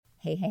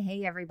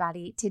Hey,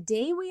 everybody.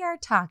 Today we are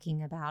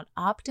talking about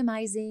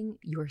optimizing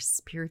your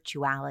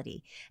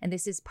spirituality. And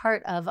this is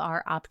part of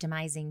our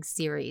optimizing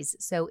series.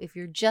 So if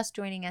you're just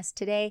joining us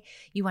today,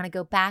 you want to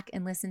go back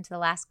and listen to the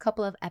last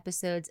couple of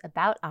episodes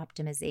about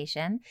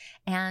optimization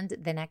and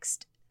the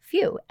next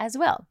few as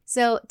well.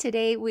 So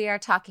today we are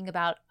talking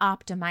about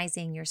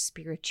optimizing your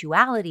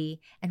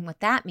spirituality and what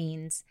that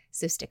means.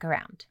 So stick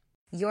around.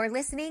 You're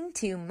listening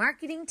to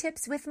Marketing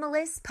Tips with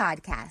Melissa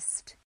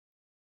podcast.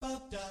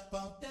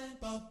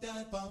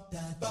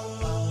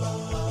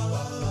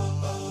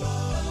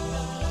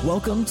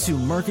 Welcome to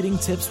Marketing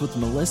Tips with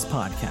Melissa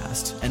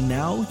podcast. And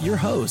now your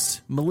host,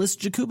 Melissa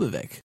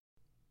Jakubovic.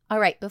 All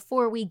right,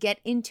 before we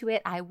get into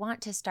it, I want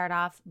to start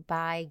off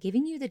by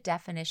giving you the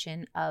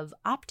definition of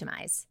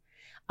optimize.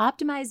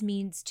 Optimize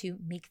means to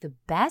make the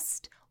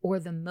best or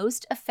the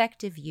most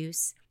effective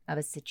use of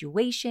a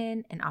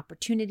situation, an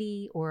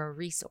opportunity, or a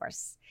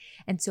resource.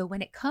 And so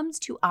when it comes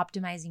to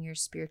optimizing your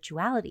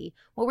spirituality,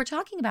 what we're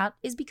talking about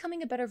is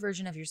becoming a better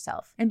version of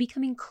yourself and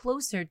becoming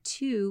closer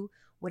to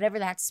whatever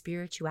that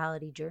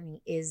spirituality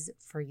journey is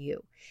for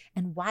you.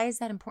 And why is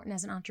that important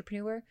as an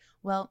entrepreneur?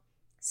 Well,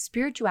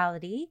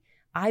 spirituality,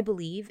 I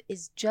believe,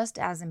 is just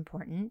as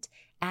important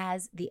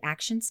as the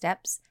action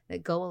steps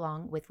that go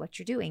along with what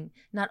you're doing.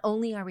 Not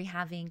only are we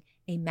having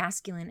a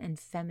masculine and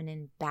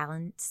feminine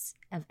balance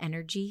of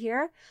energy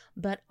here,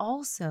 but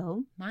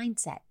also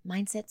mindset.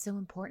 Mindset's so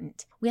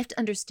important. We have to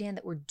understand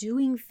that we're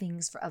doing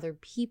things for other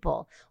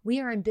people. We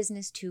are in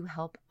business to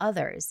help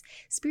others.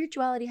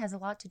 Spirituality has a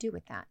lot to do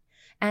with that.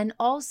 And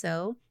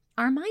also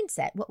our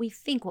mindset, what we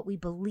think, what we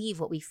believe,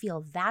 what we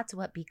feel, that's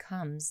what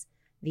becomes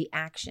the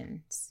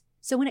actions.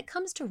 So when it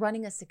comes to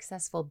running a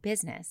successful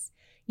business,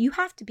 you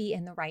have to be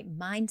in the right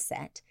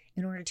mindset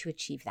in order to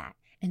achieve that.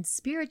 And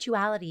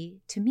spirituality,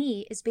 to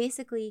me, is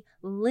basically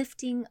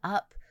lifting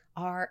up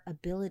our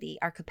ability,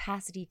 our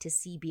capacity to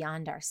see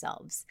beyond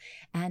ourselves.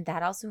 And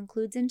that also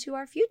includes into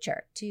our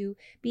future, to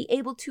be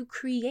able to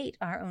create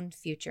our own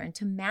future and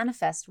to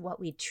manifest what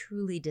we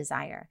truly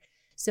desire.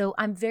 So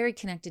I'm very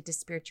connected to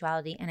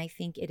spirituality, and I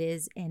think it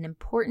is an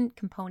important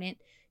component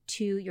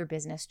to your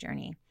business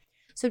journey.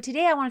 So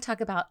today I want to talk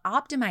about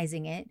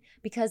optimizing it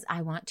because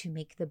I want to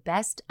make the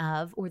best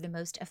of or the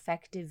most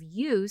effective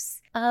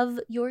use of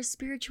your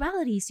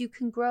spirituality so you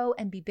can grow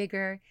and be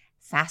bigger,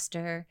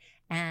 faster,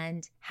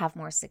 and have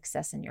more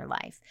success in your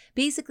life.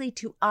 Basically,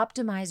 to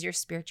optimize your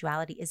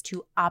spirituality is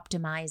to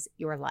optimize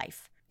your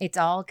life. It's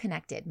all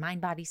connected, mind,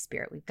 body,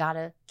 spirit. We've got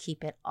to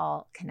keep it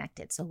all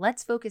connected. So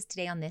let's focus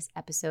today on this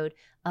episode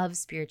of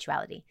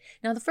spirituality.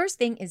 Now, the first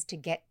thing is to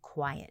get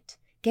quiet.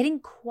 Getting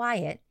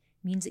quiet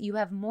means that you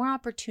have more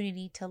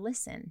opportunity to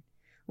listen.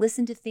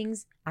 Listen to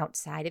things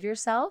outside of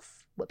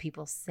yourself, what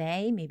people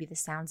say, maybe the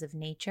sounds of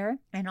nature,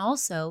 and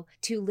also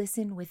to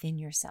listen within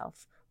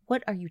yourself.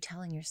 What are you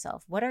telling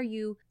yourself? What are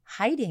you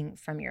hiding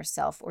from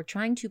yourself or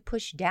trying to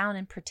push down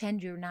and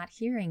pretend you're not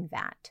hearing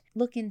that?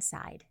 Look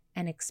inside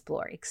and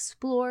explore.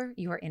 Explore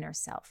your inner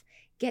self.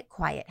 Get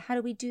quiet. How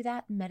do we do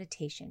that?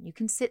 Meditation. You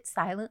can sit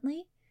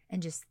silently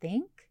and just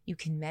think. You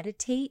can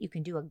meditate. You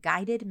can do a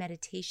guided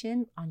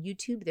meditation on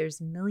YouTube. There's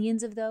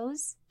millions of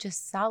those.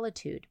 Just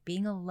solitude,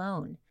 being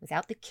alone,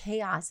 without the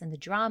chaos and the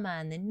drama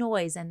and the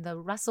noise and the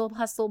rustle,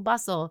 hustle,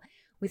 bustle,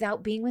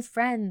 without being with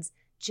friends,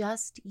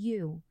 just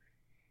you.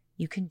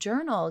 You can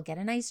journal, get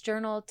a nice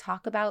journal,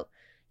 talk about,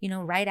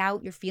 write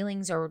out your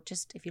feelings, or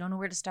just if you don't know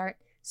where to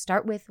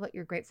start with what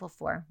you're grateful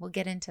for. We'll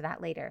get into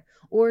that later.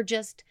 Or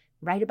just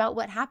write about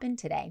what happened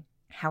today.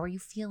 How are you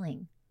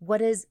feeling? What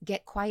does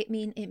get quiet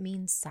mean? It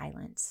means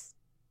silence.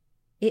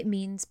 It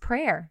means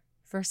prayer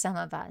for some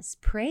of us.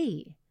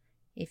 Pray.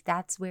 If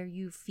that's where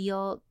you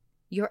feel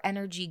your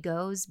energy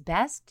goes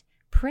best,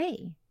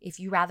 pray. If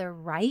you rather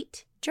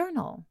write,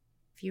 journal.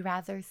 If you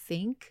rather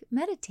think,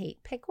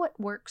 meditate. Pick what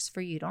works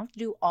for you. You don't have to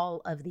do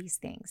all of these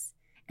things.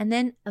 And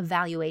then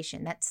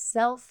evaluation. That's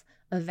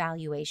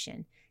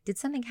self-evaluation. Did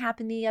something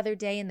happen the other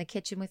day in the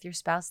kitchen with your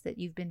spouse that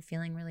you've been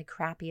feeling really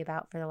crappy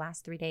about for the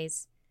last 3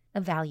 days?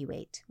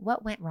 Evaluate.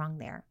 What went wrong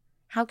there?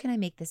 How can I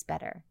make this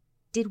better?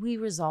 Did we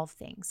resolve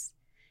things?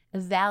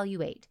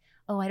 Evaluate.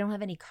 Oh, I don't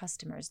have any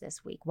customers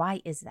this week.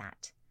 Why is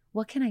that?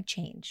 What can I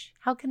change?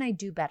 How can I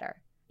do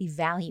better?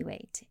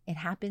 Evaluate. It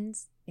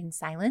happens in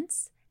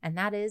silence, and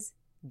that is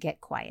get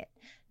quiet.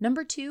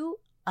 Number 2,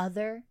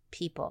 other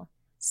people.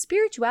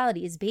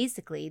 Spirituality is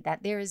basically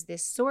that there is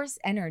this source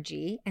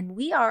energy, and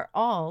we are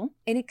all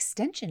an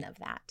extension of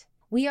that.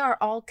 We are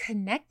all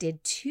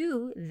connected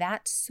to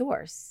that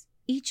source,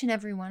 each and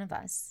every one of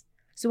us.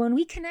 So when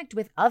we connect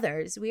with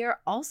others, we are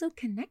also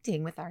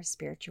connecting with our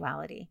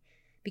spirituality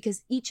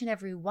because each and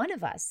every one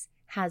of us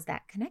has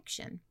that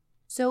connection.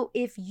 So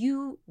if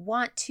you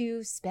want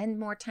to spend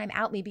more time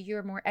out, maybe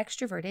you're more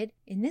extroverted,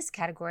 in this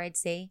category, I'd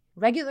say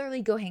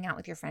regularly go hang out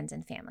with your friends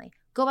and family.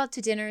 Go out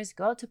to dinners,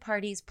 go out to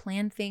parties,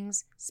 plan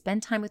things,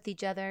 spend time with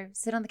each other,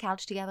 sit on the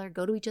couch together,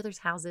 go to each other's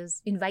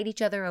houses, invite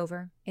each other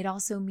over. It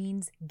also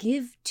means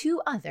give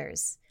to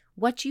others.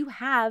 What you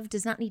have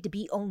does not need to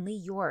be only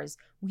yours.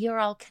 We are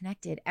all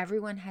connected.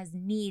 Everyone has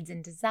needs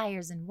and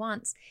desires and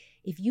wants.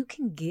 If you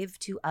can give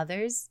to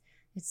others,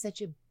 it's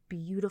such a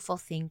beautiful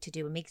thing to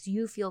do. It makes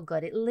you feel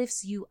good. It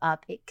lifts you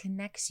up. It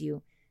connects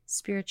you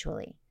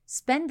spiritually.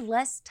 Spend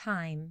less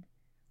time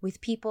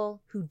with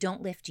people who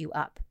don't lift you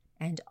up,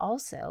 and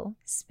also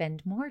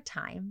spend more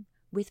time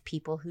with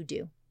people who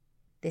do.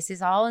 This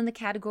is all in the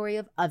category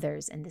of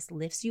others, and this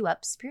lifts you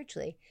up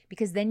spiritually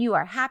because then you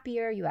are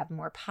happier, you have a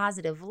more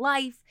positive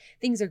life,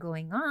 things are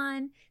going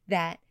on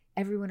that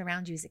everyone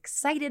around you is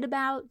excited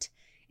about.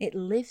 It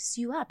lifts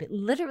you up. It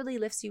literally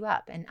lifts you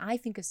up. And I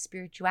think of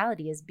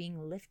spirituality as being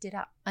lifted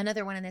up.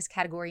 Another one in this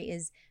category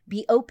is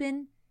be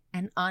open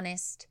and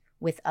honest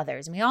with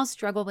others. And we all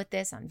struggle with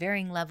this on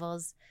varying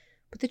levels.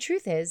 But the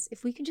truth is,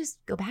 if we can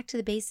just go back to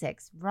the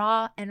basics,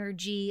 raw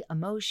energy,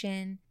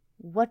 emotion,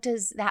 what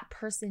does that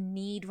person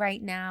need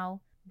right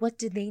now? What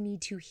do they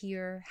need to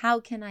hear? How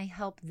can I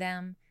help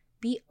them?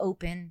 Be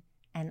open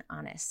and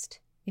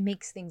honest. It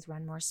makes things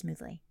run more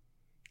smoothly.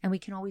 And we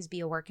can always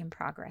be a work in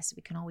progress.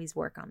 We can always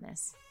work on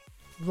this.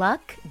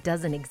 Luck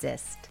doesn't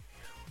exist.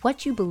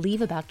 What you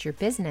believe about your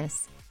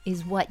business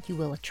is what you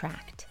will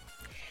attract.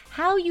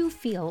 How you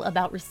feel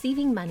about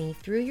receiving money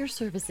through your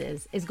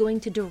services is going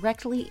to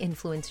directly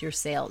influence your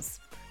sales.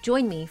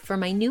 Join me for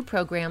my new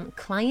program,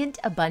 Client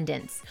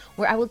Abundance,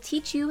 where I will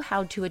teach you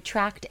how to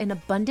attract an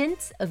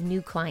abundance of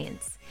new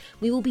clients.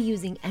 We will be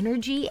using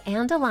energy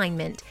and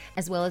alignment,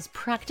 as well as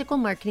practical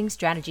marketing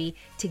strategy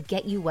to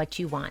get you what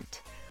you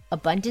want.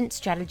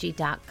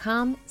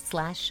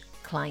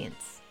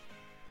 abundancestrategy.com/clients.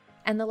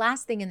 And the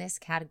last thing in this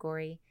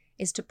category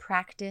is to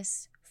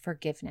practice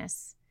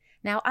forgiveness.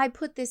 Now, I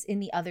put this in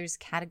the others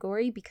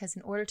category because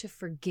in order to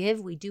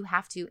forgive, we do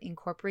have to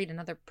incorporate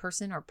another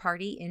person or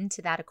party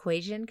into that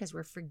equation because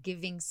we're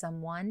forgiving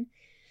someone.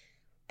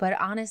 But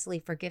honestly,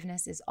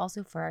 forgiveness is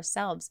also for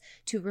ourselves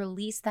to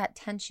release that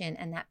tension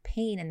and that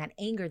pain and that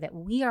anger that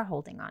we are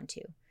holding on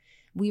to.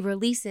 We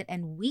release it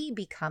and we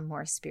become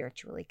more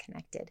spiritually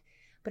connected.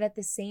 But at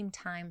the same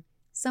time,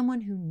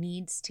 someone who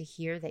needs to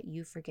hear that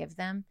you forgive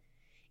them,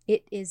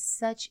 it is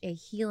such a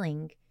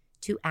healing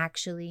to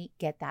actually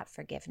get that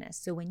forgiveness.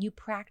 So when you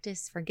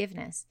practice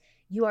forgiveness,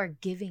 you are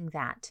giving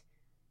that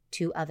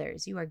to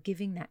others. You are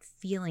giving that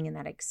feeling and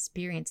that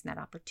experience and that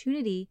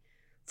opportunity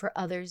for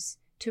others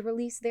to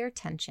release their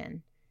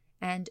tension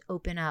and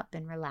open up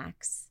and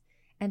relax.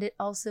 And it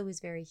also is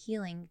very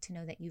healing to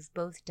know that you've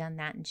both done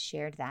that and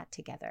shared that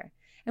together.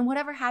 And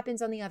whatever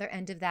happens on the other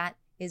end of that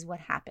is what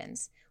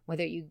happens,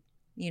 whether you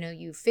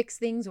fix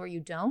things or you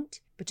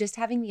don't, but just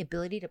having the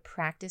ability to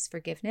practice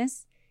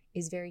forgiveness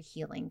is very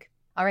healing.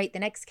 All right, the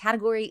next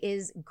category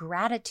is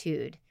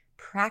gratitude.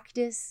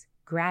 Practice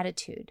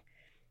gratitude.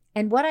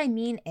 And what I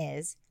mean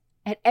is,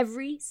 at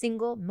every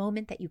single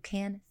moment that you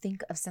can,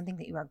 think of something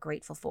that you are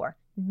grateful for.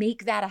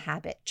 Make that a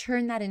habit.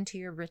 Turn that into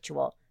your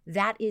ritual.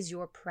 That is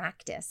your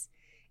practice.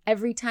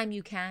 Every time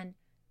you can,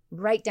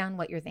 write down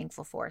what you're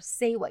thankful for.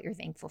 Say what you're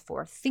thankful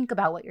for. Think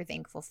about what you're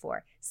thankful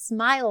for.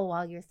 Smile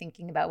while you're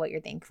thinking about what you're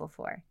thankful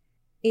for.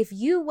 If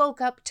you woke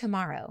up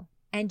tomorrow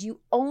and you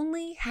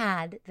only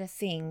had the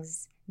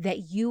things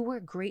that you were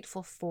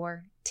grateful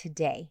for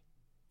today,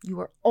 you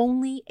were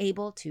only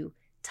able to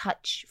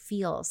touch,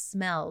 feel,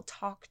 smell,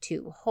 talk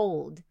to,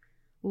 hold,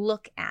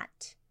 look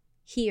at,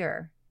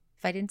 hear,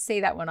 if I didn't say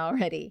that one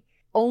already,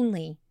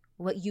 only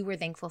what you were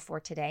thankful for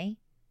today,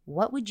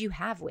 what would you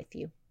have with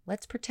you?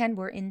 Let's pretend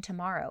we're in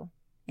tomorrow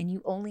and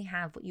you only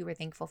have what you were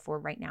thankful for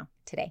right now,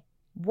 today.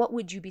 What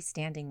would you be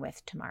standing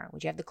with tomorrow?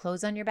 Would you have the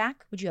clothes on your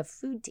back? Would you have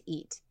food to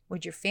eat?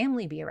 Would your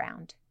family be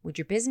around? Would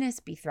your business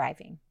be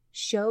thriving?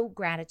 Show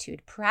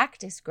gratitude,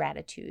 practice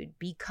gratitude,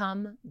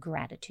 become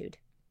gratitude.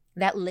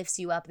 That lifts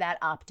you up,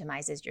 that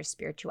optimizes your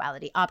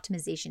spirituality.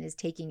 Optimization is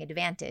taking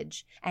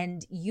advantage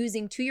and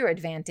using to your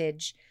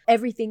advantage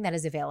everything that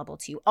is available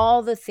to you,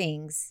 all the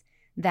things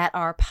that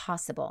are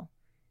possible.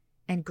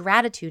 And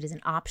gratitude is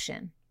an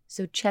option.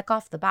 So check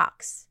off the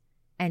box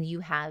and you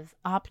have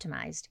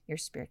optimized your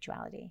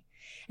spirituality.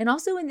 And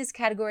also in this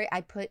category, I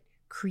put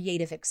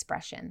creative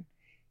expression.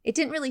 It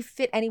didn't really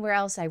fit anywhere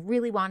else. I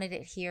really wanted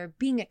it here.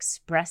 Being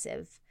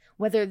expressive,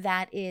 whether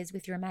that is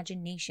with your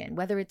imagination,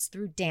 whether it's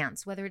through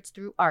dance, whether it's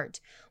through art,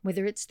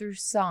 whether it's through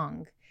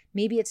song,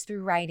 maybe it's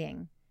through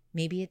writing,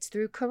 maybe it's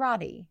through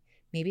karate,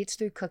 maybe it's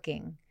through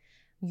cooking.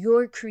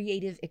 Your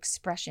creative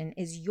expression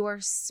is your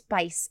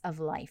spice of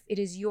life. It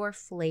is your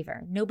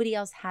flavor. Nobody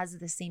else has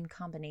the same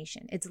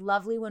combination. It's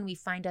lovely when we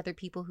find other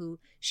people who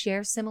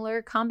share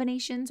similar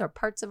combinations or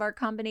parts of our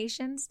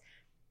combinations,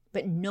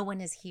 but no one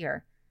is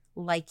here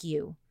like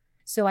you.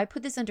 So I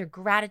put this under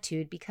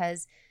gratitude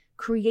because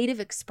creative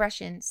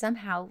expression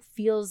somehow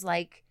feels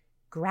like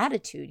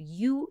gratitude.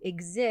 You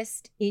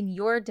exist in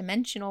your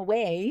dimensional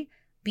way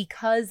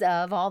because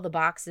of all the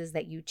boxes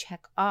that you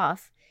check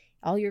off,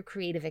 all your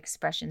creative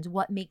expressions,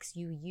 what makes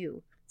you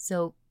you.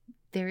 So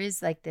there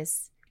is like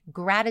this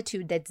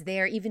gratitude that's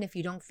there even if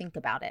you don't think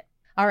about it.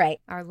 All right,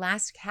 our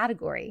last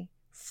category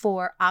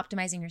for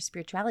optimizing your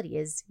spirituality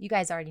is, you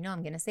guys already know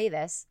I'm going to say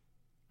this,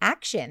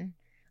 action.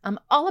 I'm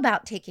all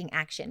about taking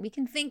action. We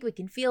can think, we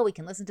can feel, we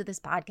can listen to this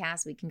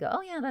podcast, we can go,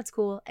 oh yeah, that's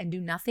cool, and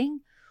do nothing.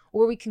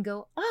 Or we can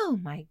go, oh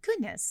my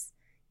goodness,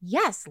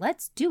 yes,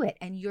 let's do it.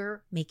 And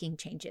you're making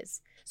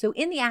changes. So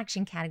in the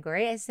action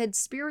category, I said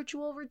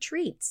spiritual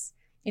retreats.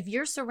 If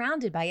you're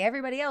surrounded by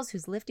everybody else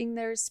who's lifting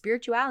their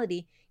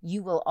spirituality,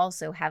 you will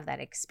also have that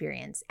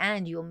experience,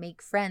 and you'll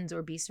make friends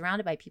or be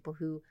surrounded by people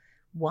who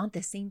want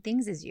the same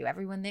things as you.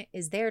 Everyone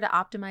is there to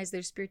optimize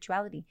their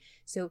spirituality.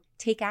 So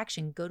take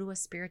action. Go to a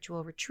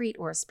spiritual retreat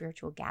or a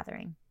spiritual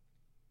gathering.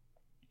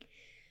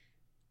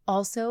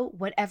 Also,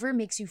 whatever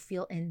makes you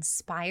feel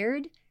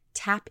inspired,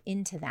 tap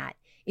into that.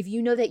 If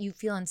you know that you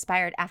feel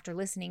inspired after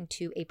listening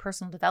to a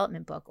personal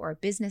development book or a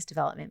business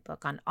development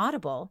book on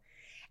Audible,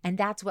 and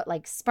that's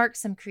what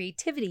sparks some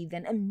creativity,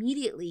 then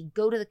immediately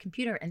go to the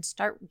computer and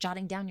start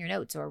jotting down your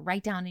notes or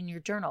write down in your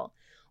journal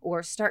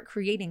or start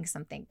creating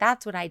something.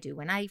 That's what I do.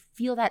 When I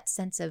feel that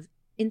sense of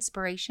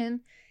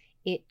inspiration,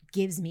 it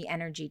gives me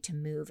energy to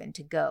move and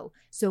to go.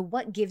 So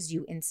what gives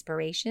you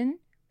inspiration?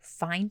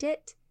 Find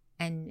it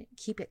and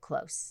keep it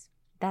close.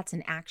 That's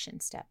an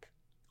action step.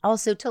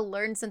 Also, to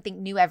learn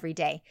something new every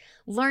day.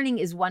 Learning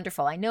is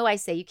wonderful. I know I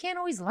say you can't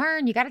always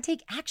learn. You got to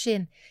take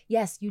action.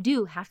 Yes, you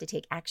do have to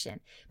take action,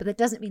 but that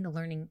doesn't mean the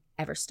learning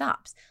ever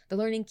stops. The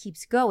learning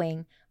keeps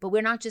going, but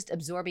we're not just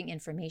absorbing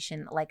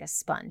information like a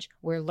sponge.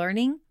 We're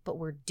learning, but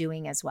we're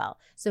doing as well.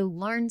 So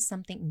learn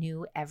something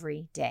new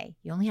every day.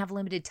 You only have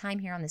limited time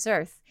here on this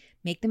earth.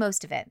 Make the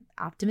most of it.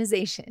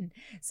 Optimization.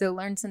 So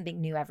learn something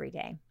new every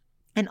day.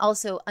 And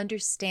also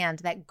understand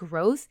that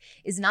growth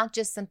is not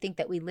just something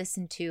that we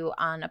listen to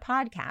on a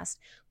podcast.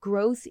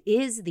 Growth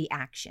is the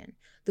action.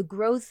 The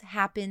growth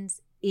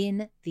happens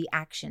in the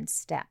action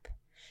step.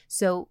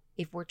 So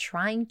if we're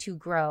trying to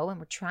grow and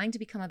we're trying to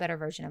become a better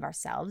version of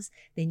ourselves,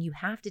 then you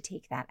have to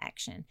take that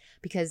action,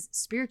 because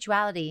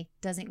spirituality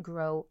doesn't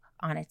grow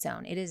on its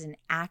own. It is an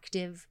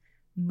active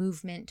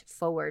movement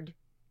forward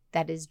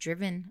that is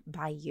driven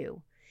by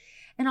you.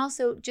 And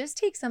also just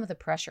take some of the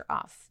pressure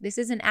off. This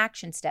is an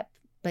action step.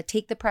 But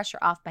take the pressure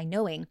off by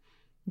knowing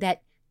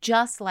that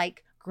just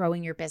like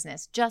growing your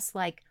business, just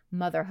like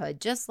motherhood,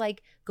 just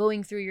like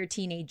going through your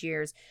teenage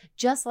years,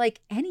 just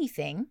like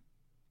anything,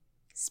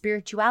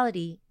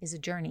 spirituality is a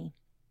journey.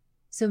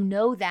 So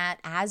know that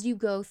as you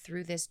go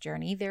through this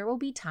journey, there will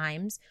be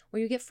times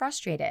where you get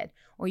frustrated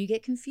or you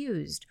get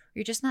confused, or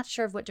you're just not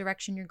sure of what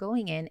direction you're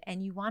going in,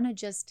 and you want to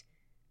just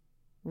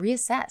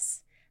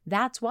reassess.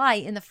 That's why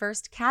in the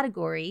first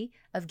category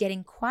of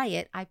getting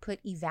quiet, I put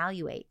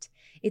evaluate.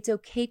 It's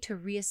okay to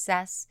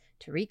reassess,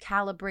 to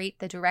recalibrate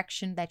the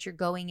direction that you're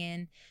going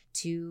in,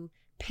 to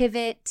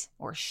pivot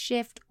or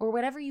shift or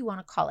whatever you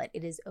want to call it.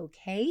 It is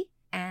okay.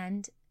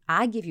 And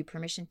I give you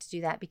permission to do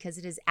that because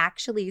it is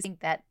actually something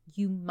that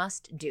you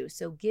must do.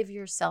 So give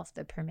yourself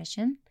the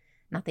permission,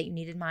 not that you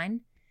needed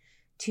mine,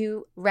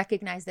 to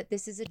recognize that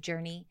this is a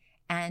journey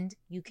and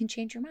you can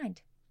change your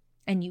mind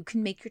and you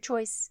can make your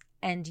choice.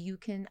 And you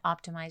can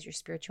optimize your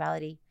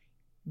spirituality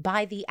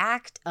by the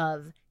act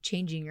of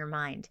changing your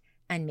mind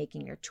and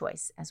making your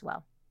choice as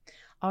well.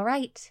 All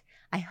right.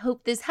 I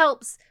hope this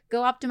helps.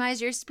 Go optimize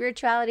your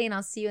spirituality, and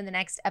I'll see you in the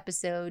next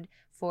episode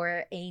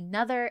for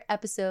another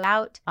episode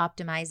about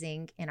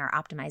optimizing in our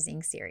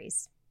Optimizing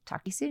series.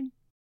 Talk to you soon.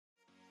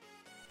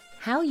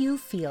 How you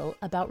feel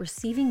about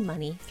receiving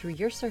money through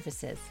your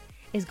services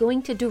is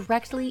going to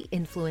directly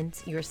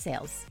influence your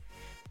sales.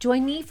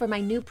 Join me for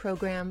my new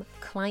program,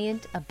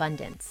 Client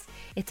Abundance.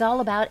 It's all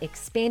about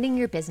expanding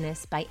your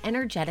business by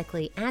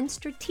energetically and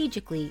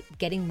strategically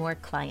getting more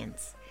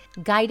clients.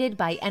 Guided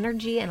by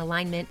energy and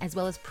alignment, as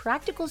well as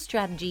practical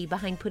strategy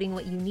behind putting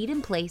what you need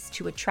in place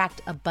to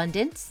attract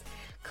abundance,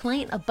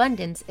 Client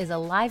Abundance is a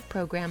live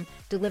program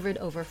delivered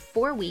over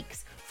 4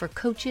 weeks for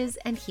coaches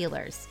and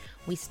healers.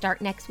 We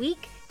start next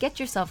week. Get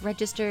yourself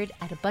registered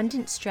at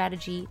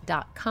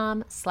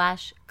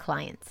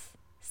abundancestrategy.com/clients.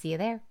 See you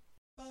there.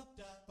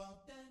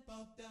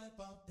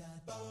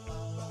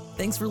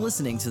 Thanks for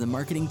listening to the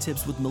Marketing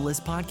Tips with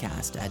Melissa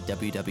podcast at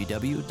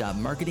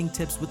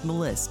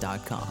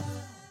www.marketingtipswithmelissa.com.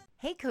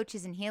 Hey,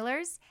 coaches and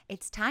healers,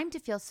 it's time to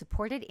feel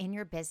supported in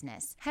your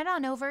business. Head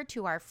on over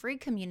to our free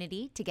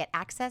community to get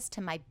access to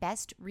my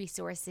best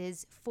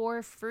resources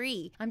for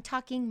free. I'm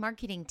talking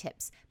marketing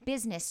tips,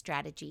 business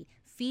strategy,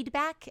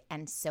 feedback,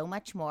 and so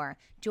much more.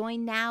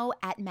 Join now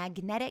at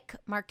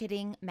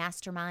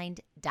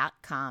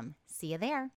magneticmarketingmastermind.com. See you there.